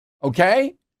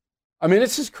 Okay? I mean,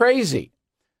 this is crazy.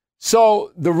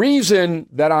 So the reason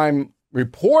that I'm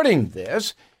reporting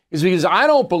this is because I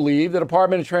don't believe the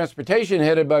Department of Transportation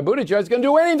headed by Buttigieg is going to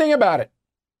do anything about it.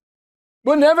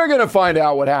 We're never going to find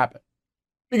out what happened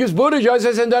because Buttigieg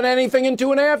hasn't done anything in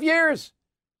 2.5 years.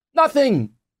 Nothing.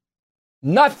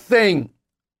 Nothing.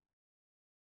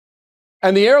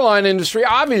 And the airline industry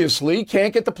obviously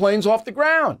can't get the planes off the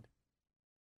ground.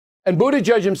 And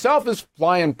Buttigieg himself is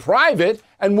flying private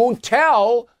and won't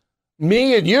tell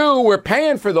me and you, we're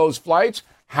paying for those flights,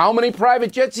 how many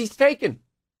private jets he's taken.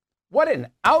 What an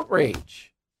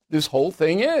outrage this whole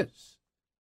thing is.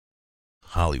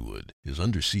 Hollywood is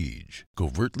under siege,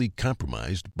 covertly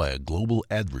compromised by a global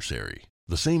adversary.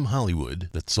 The same Hollywood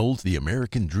that sold the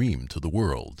American dream to the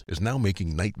world is now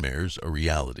making nightmares a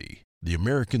reality. The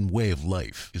American way of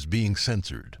life is being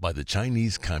censored by the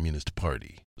Chinese Communist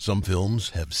Party. Some films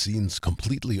have scenes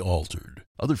completely altered.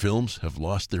 Other films have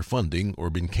lost their funding or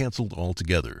been canceled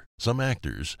altogether. Some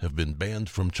actors have been banned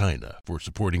from China for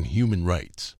supporting human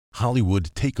rights.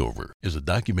 Hollywood Takeover is a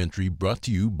documentary brought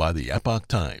to you by the Epoch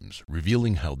Times,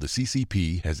 revealing how the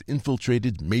CCP has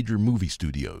infiltrated major movie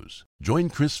studios. Join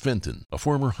Chris Fenton, a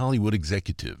former Hollywood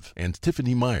executive, and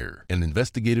Tiffany Meyer, an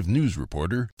investigative news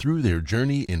reporter, through their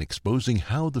journey in exposing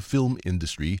how the film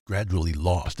industry gradually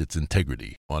lost its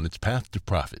integrity on its path to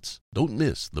profits. Don't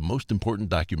miss the most important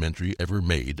documentary ever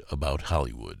made about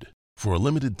Hollywood. For a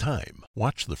limited time,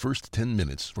 watch the first 10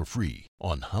 minutes for free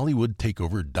on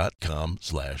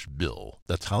HollywoodTakeover.com/Bill.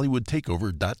 That's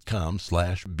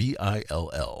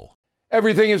HollywoodTakeover.com/BILL.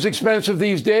 Everything is expensive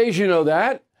these days, you know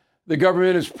that. The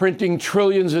government is printing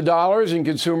trillions of dollars and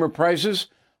consumer prices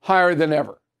higher than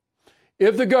ever.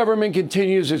 If the government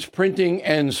continues its printing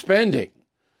and spending,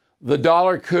 the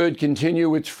dollar could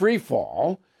continue its free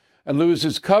fall and lose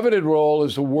its coveted role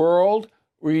as the world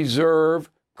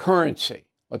reserve currency.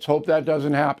 Let's hope that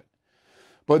doesn't happen.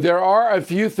 But there are a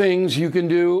few things you can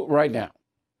do right now.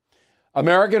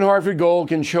 American Hartford Gold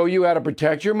can show you how to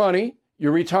protect your money,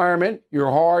 your retirement, your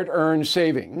hard-earned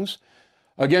savings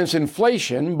against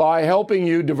inflation by helping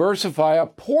you diversify a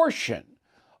portion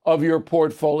of your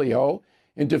portfolio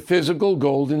into physical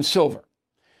gold and silver.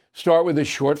 Start with a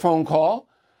short phone call,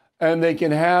 and they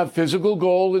can have physical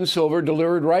gold and silver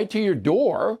delivered right to your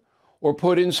door or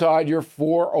put inside your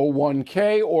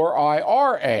 401k or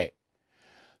IRA.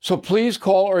 So please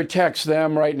call or text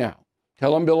them right now.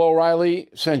 Tell them Bill O'Reilly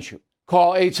sent you.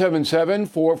 Call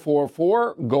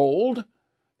 877-444-GOLD,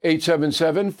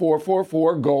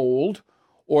 877-444-GOLD,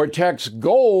 or text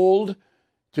GOLD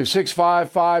to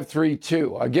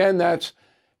 65532. Again, that's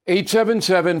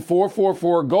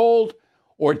 877-444-GOLD,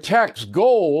 or text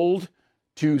GOLD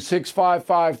to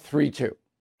 65532.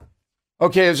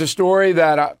 Okay, there's a story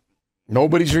that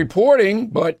nobody's reporting,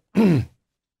 but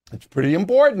it's pretty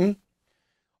important.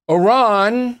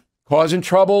 Iran causing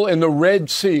trouble in the Red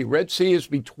Sea. Red Sea is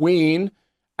between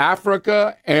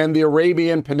Africa and the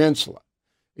Arabian Peninsula.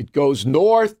 It goes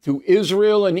north to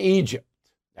Israel and Egypt.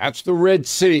 That's the Red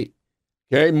Sea.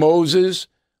 Okay, Moses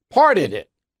parted it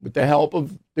with the help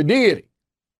of the deity.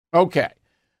 Okay,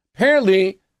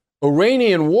 apparently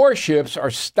Iranian warships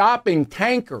are stopping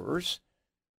tankers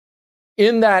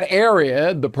in that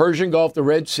area, the Persian Gulf, the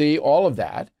Red Sea, all of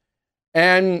that,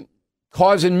 and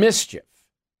causing mischief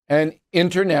in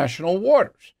international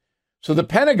waters. So the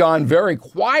Pentagon very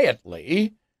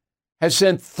quietly has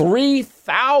sent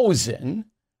 3,000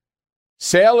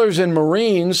 sailors and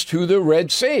Marines to the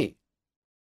Red Sea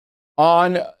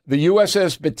on the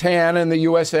USS Bataan and the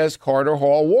USS Carter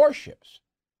Hall warships.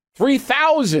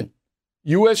 3,000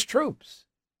 U.S. troops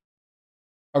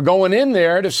are going in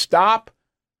there to stop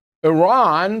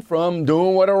Iran from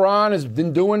doing what Iran has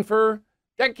been doing for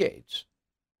decades.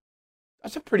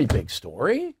 That's a pretty big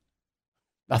story.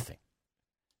 Nothing.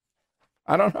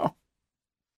 I don't know.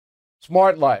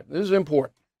 Smart life. This is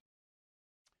important.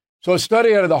 So a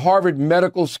study out of the Harvard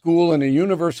Medical School and the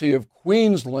University of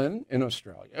Queensland in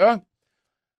Australia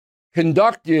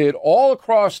conducted all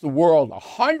across the world,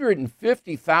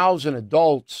 150,000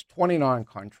 adults, 29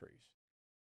 countries.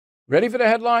 Ready for the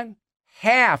headline?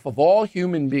 Half of all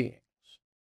human beings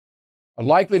are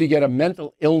likely to get a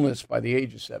mental illness by the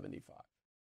age of 75.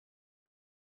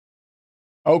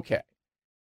 Okay.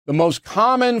 The most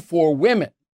common for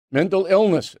women, mental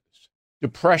illnesses,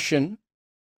 depression,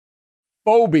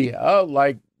 phobia,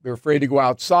 like they're afraid to go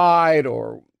outside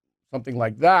or something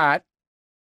like that,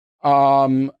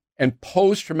 and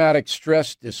post-traumatic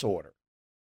stress disorder,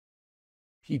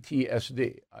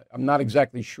 PTSD. I'm not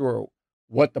exactly sure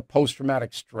what the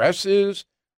post-traumatic stress is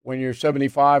when you're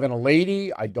 75 and a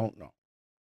lady. I don't know.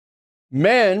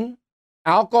 Men,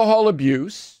 alcohol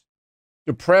abuse,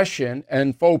 depression,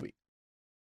 and phobia.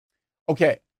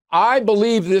 Okay, I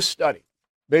believe this study,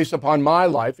 based upon my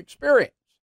life experience,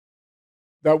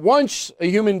 that once a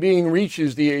human being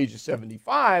reaches the age of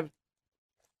 75,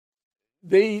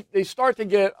 they start to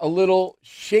get a little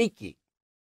shaky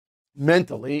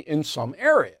mentally in some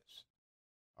areas.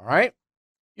 All right?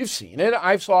 You've seen it.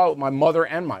 I saw it with my mother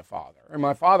and my father. And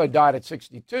my father died at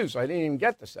 62, so I didn't even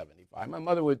get to 75. My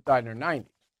mother died in her 90s.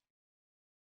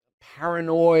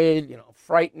 Paranoid,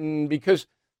 frightened, because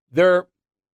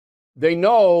they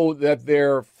know that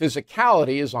their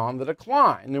physicality is on the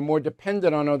decline. They're more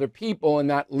dependent on other people, and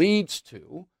that leads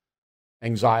to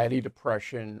anxiety,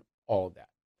 depression, all of that.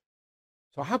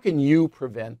 So how can you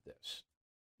prevent this?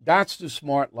 That's the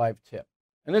Smart Life tip.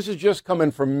 And this is just coming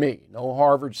from me. No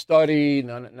Harvard study,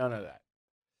 none of that.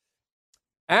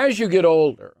 As you get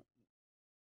older,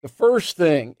 the first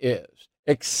thing is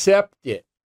accept it,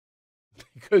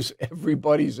 because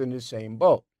everybody's in the same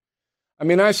boat. I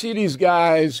mean, I see these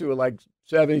guys who are like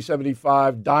 70,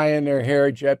 75, dyeing their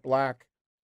hair jet black.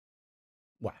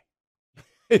 Why?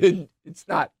 It's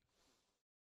not.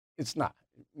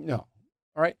 No.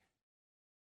 All right?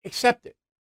 Accept it.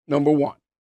 Number one,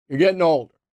 you're getting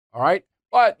older. All right?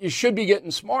 But you should be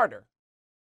getting smarter.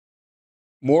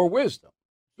 More wisdom.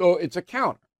 So it's a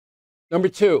counter. Number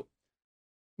two,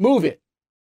 move it.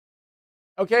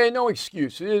 Okay? No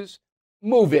excuses.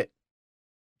 Move it.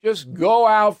 Just go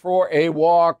out for a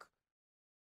walk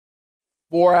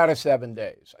 4 out of 7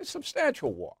 days. A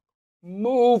substantial walk.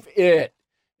 Move it.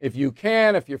 If you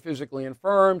can, if you're physically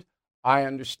infirmed, I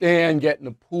understand. Get in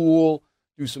the pool,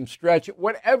 do some stretching,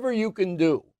 whatever you can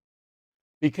do.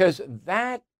 Because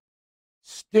that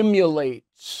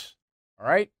stimulates, all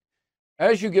right?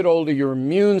 As you get older, your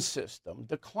immune system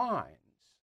declines.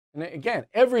 And again,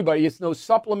 everybody, it's no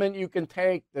supplement you can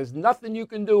take. There's nothing you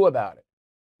can do about it.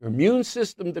 Your immune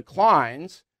system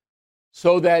declines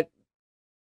so that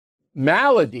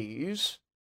maladies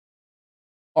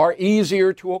are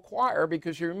easier to acquire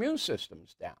because your immune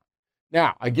system's down.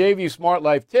 Now, I gave you Smart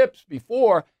Life tips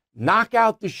before. Knock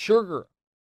out the sugar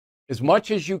as much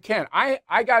as you can.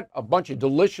 I got a bunch of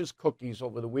delicious cookies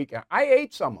over the weekend. I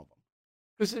ate some of them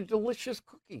because they're delicious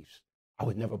cookies. I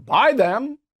would never buy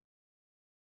them,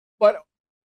 but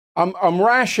I'm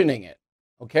rationing it,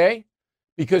 okay?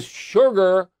 Because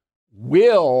sugar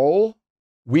will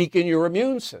weaken your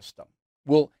immune system,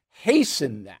 will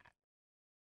hasten that.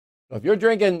 So if you're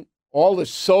drinking all the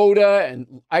soda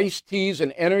and iced teas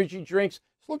and energy drinks,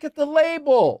 look at the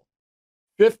label.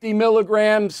 50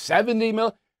 milligrams, 70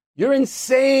 milligrams. You're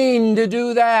insane to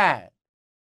do that.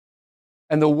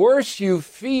 And the worse you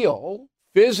feel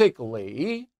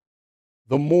physically,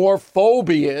 the more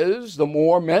phobias, the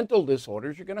more mental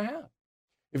disorders you're going to have.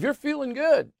 If you're feeling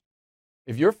good,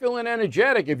 if you're feeling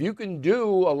energetic, if you can do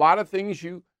a lot of things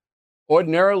you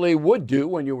ordinarily would do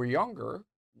when you were younger,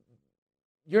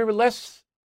 you're less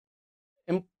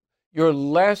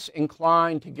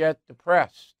inclined to get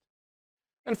depressed.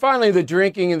 And finally, the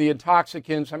drinking and the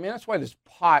intoxicants. I mean, that's why this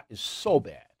pot is so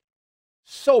bad.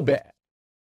 So bad.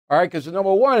 All right, because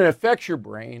number one, it affects your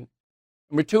brain.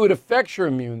 Number two, it affects your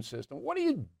immune system. What are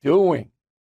you doing?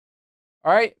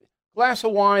 All right? Glass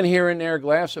of wine here and there,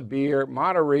 glass of beer,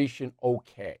 moderation,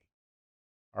 okay.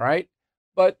 All right?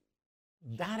 But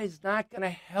that is not going to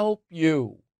help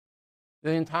you.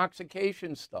 The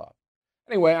intoxication stuff.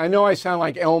 Anyway, I know I sound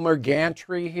like Elmer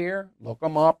Gantry here. Look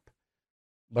him up.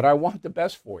 But I want the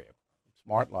best for you.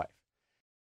 Smart Life.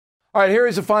 All right, here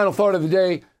is the final thought of the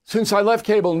day. Since I left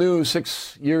cable news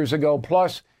 6 years ago,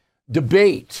 plus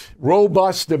debate,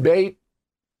 robust debate,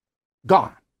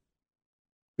 gone.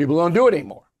 People don't do it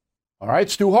anymore. All right,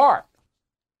 it's too hard.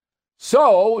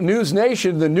 So News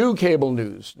Nation, the new cable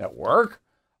news network,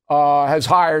 has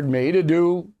hired me to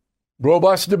do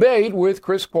robust debate with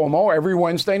Chris Cuomo every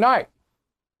Wednesday night.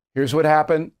 Here's what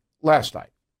happened last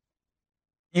night.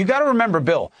 You got to remember,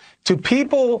 Bill, to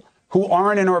people who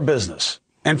aren't in our business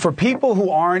and for people who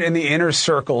aren't in the inner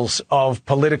circles of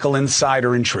political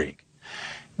insider intrigue,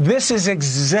 this is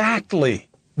exactly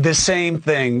the same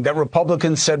thing that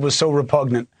Republicans said was so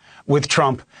repugnant with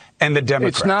Trump and the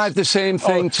Democrats. It's not the same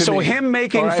thing to me. So him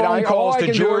making phone calls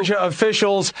to Georgia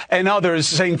officials and others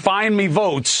saying, find me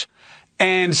votes,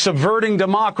 and subverting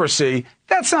democracy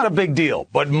That's not a big deal,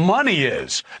 but money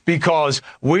is, because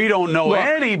we don't know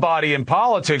anybody in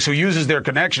politics who uses their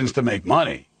connections to make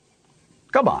money.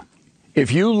 Come on.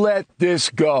 If you let this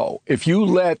go, if you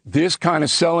let this kind of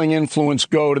selling influence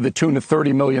go to the tune of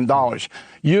 $30 million,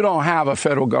 you don't have a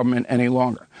federal government any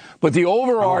longer. But the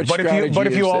overarching strategy But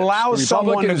if you allow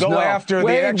someone to go after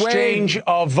the exchange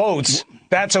of votes,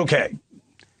 that's okay.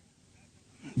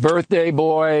 Birthday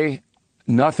boy,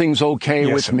 nothing's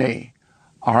okay with me.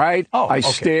 All right? I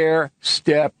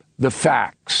step the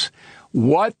facts.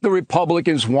 What the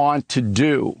Republicans want to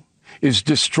do is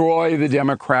destroy the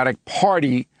Democratic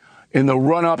Party in the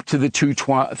run-up to the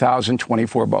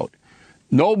 2024 vote.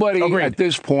 Nobody at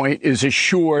this point is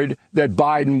assured that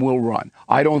Biden will run.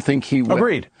 I don't think he will.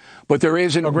 Agreed. But there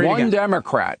isn't one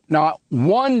Democrat, not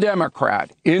one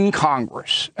Democrat in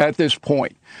Congress at this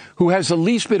point who has the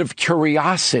least bit of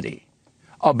curiosity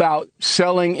about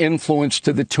selling influence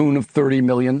to the tune of $30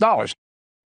 million.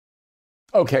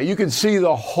 Okay, you can see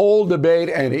the whole debate,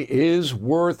 and it is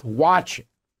worth watching,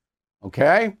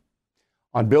 okay,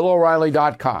 on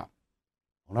BillO'Reilly.com.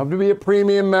 Don't have to be a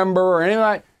premium member or anything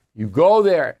like that. You go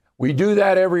there. We do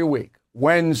that every week,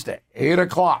 Wednesday, 8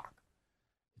 o'clock.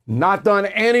 Not done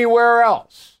anywhere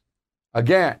else.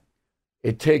 Again,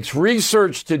 it takes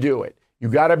research to do it. You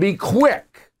got to be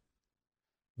quick.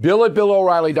 Bill at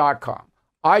BillO'Reilly.com.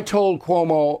 I told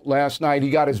Cuomo last night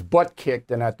he got his butt kicked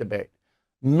in that debate.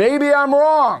 Maybe I'm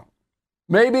wrong.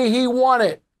 Maybe he won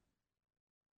it.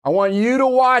 I want you to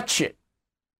watch it,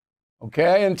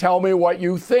 okay, and tell me what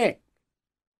you think.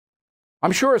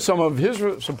 I'm sure some of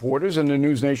his supporters in the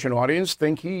News Nation audience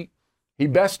think he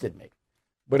bested me.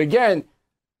 But again,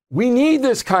 we need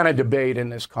this kind of debate in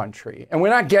this country, and we're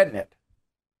not getting it.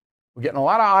 We're getting a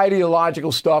lot of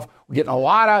ideological stuff. We're getting a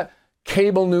lot of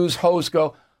cable news hosts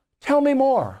go, tell me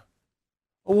more.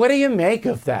 What do you make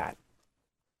of that?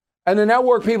 And the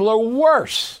network people are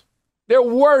worse. They're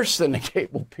worse than the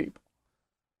cable people.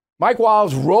 Mike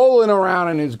Wild's rolling around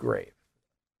in his grave.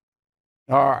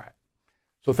 All right.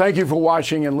 So thank you for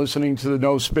watching and listening to the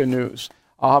No Spin News.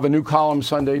 I'll have a new column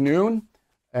Sunday noon,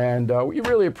 and we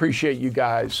really appreciate you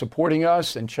guys supporting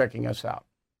us and checking us out.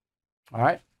 All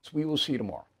right? So we will see you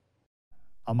tomorrow.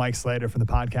 I'm Mike Slater from the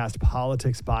podcast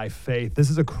Politics by Faith. This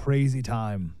is a crazy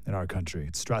time in our country.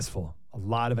 It's stressful, a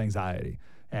lot of anxiety,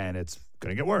 and it's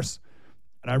going to get worse.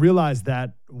 And I realized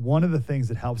that one of the things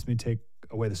that helps me take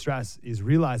away the stress is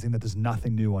realizing that there's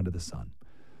nothing new under the sun.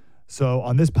 So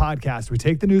on this podcast, we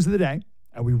take the news of the day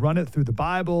and we run it through the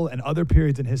Bible and other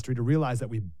periods in history to realize that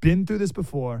we've been through this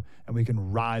before and we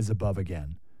can rise above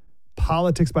again.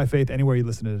 Politics by Faith, anywhere you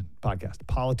listen to the podcast.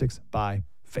 Politics by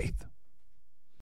Faith.